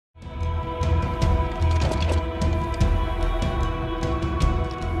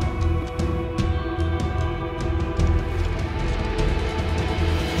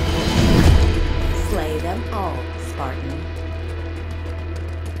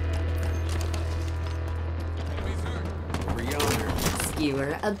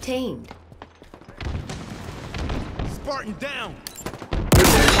Skewer obtained. Spartan down!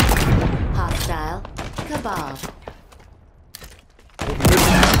 Hostile. Kebab.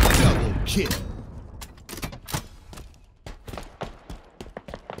 Double kill!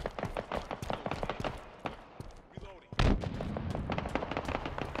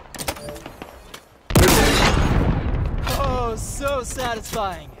 Oh, so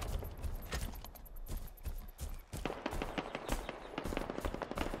satisfying.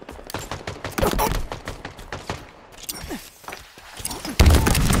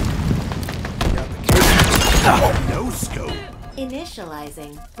 No scope!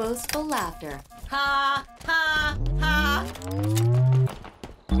 Initializing boastful laughter. Ha ha ha!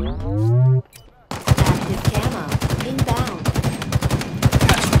 Active camo. Inbound.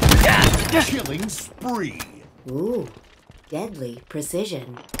 Killing spree! Ooh, deadly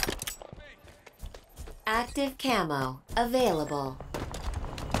precision. Active camo available.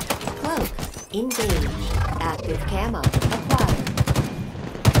 Cloak engaged. Active camo acquired.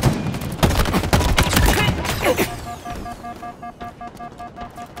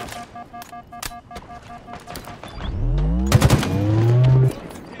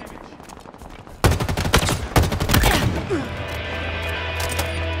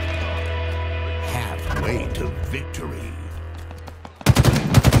 Halfway to victory.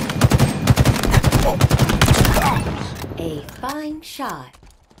 A fine shot.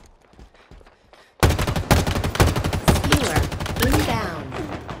 Skewer inbound.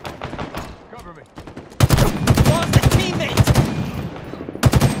 Cover me. Lost a teammate!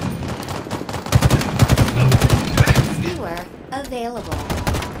 Skewer available.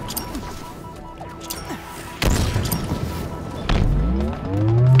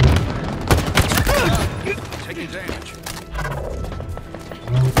 Taking damage.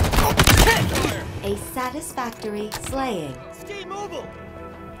 A satisfactory slaying. Stay mobile!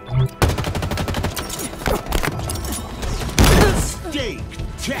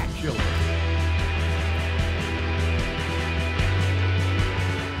 Steak-tacular.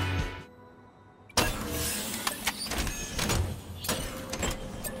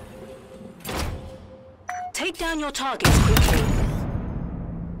 Take down your targets quickly.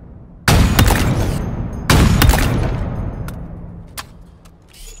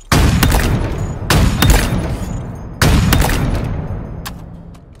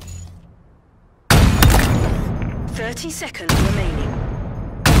 Seconds remaining.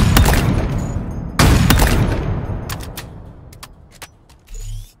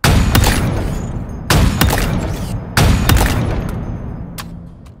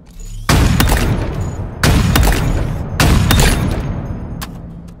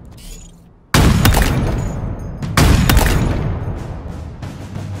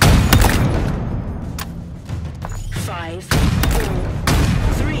 Five, four,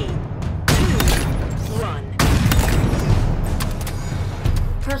 three, two, one.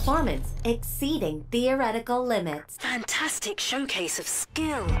 Performance exceeding theoretical limits. Fantastic showcase of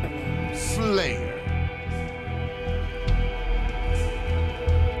skill. Slayer.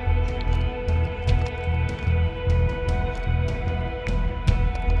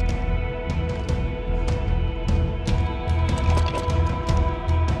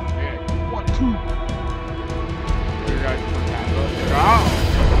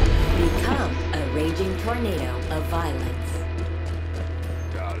 Become a raging tornado of violence.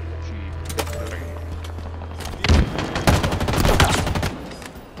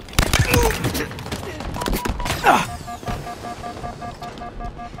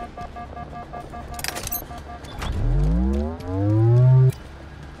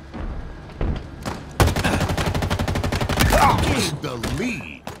 Gain the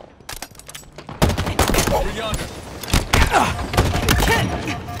lead. You're yonder.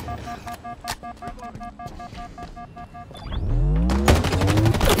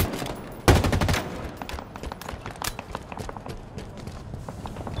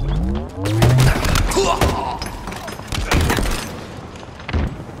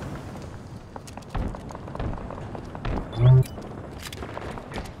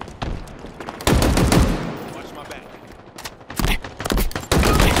 Watch my back.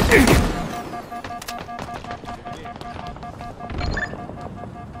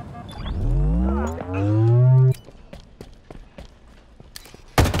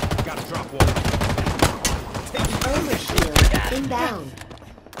 Gotta drop one. Overshield inbound.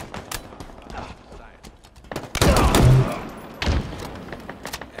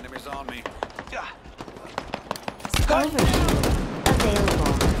 Enemies on me. Overshield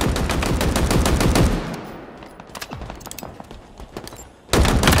available.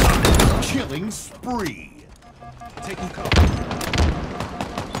 Killing spree. Taking cover.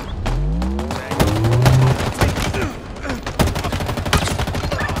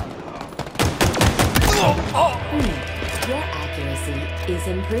 Your accuracy is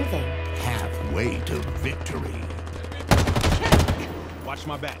improving. Halfway to victory. Watch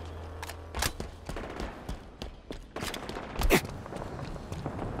my back.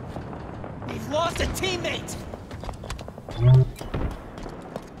 We've lost a teammate!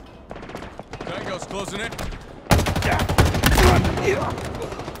 Tango's closing in.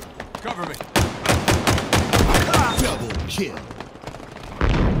 Cover me. Double kill.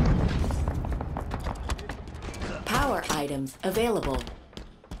 Power items available.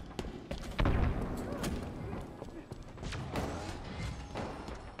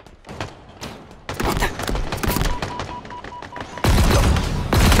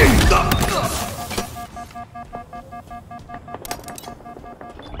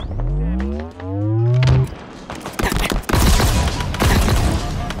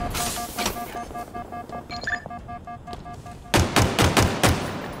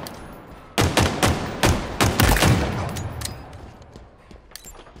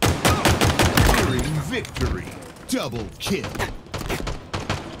 Victory. Double kill.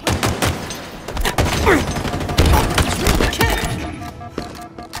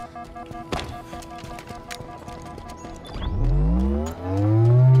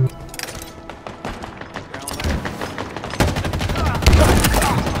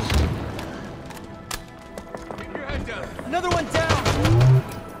 Keep your head down. Another one down!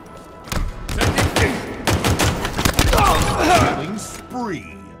 Killing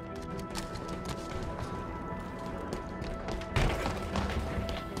spree.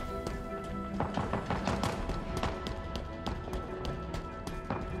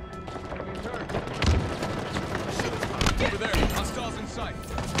 Over there. Hostiles in sight.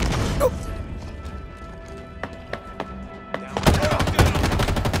 Ultra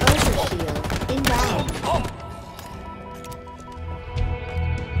shield inbound.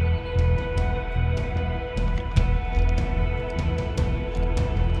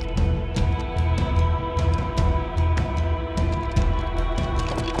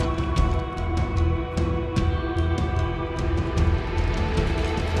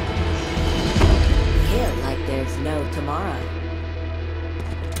 Kill like there's no tomorrow.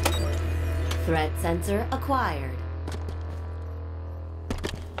 Threat sensor acquired.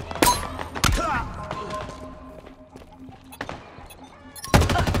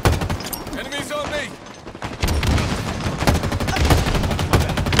 Enemies on me.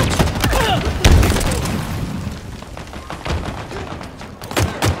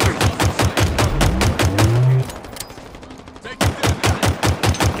 Take it down.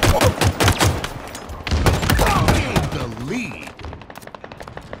 Gain the lead.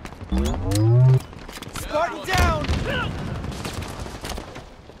 Spartan down!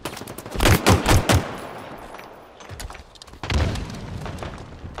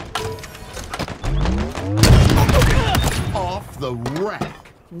 Off the rack.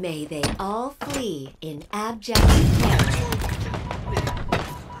 May they all flee in abject terror.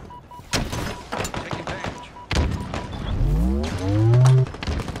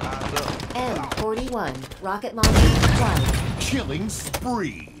 M41 rocket launcher acquired. Killing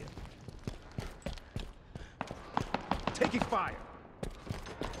spree. Taking fire.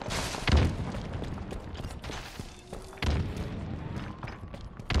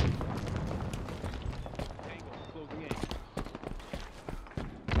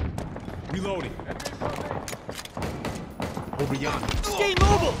 Reloading. Over yonder. Stay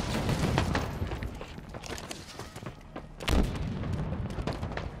mobile!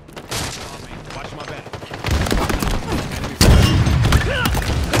 Watch my back.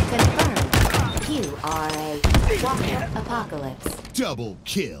 Confirmed. You are a walker apocalypse. Double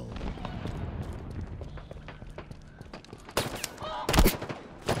kill.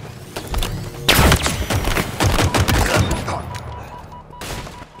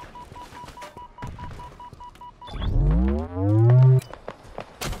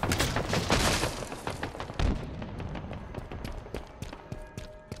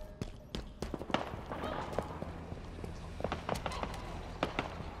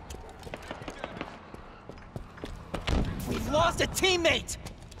 We've lost a teammate!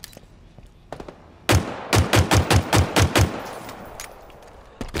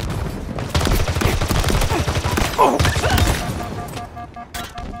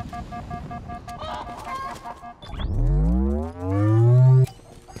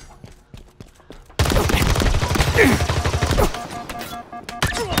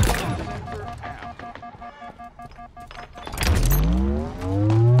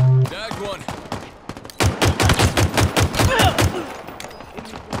 Tag one.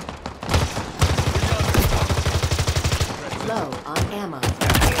 Low on ammo.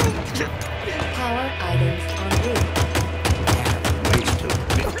 Power items on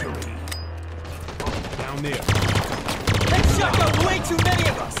near. That shot got way too many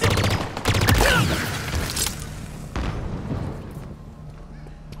of us!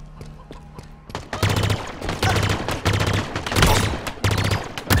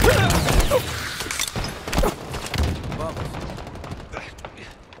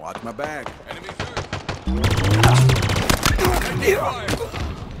 Watch my back. Enemies hurt. Taking fire.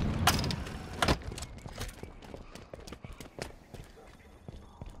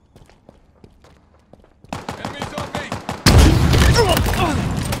 Enemies on me. They're under us.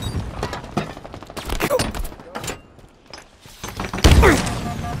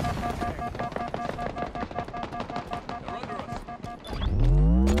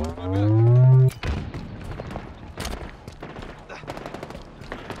 My back.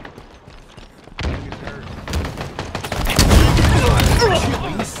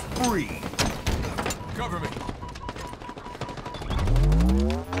 Killing spree. Cover me.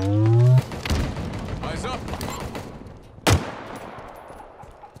 Eyes up.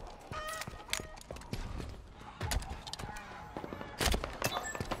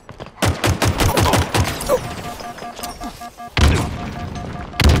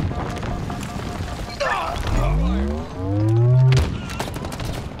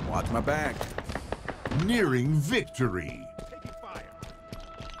 Watch my back. Nearing victory. Taking fire.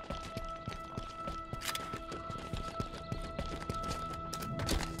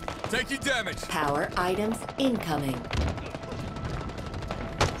 Taking damage. Power items incoming.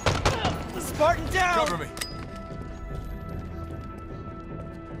 Spartan down! Cover me.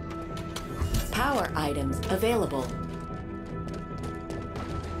 Power items available.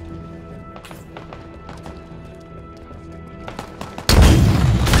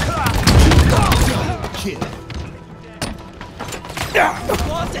 Kill.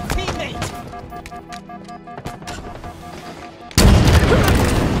 Lost a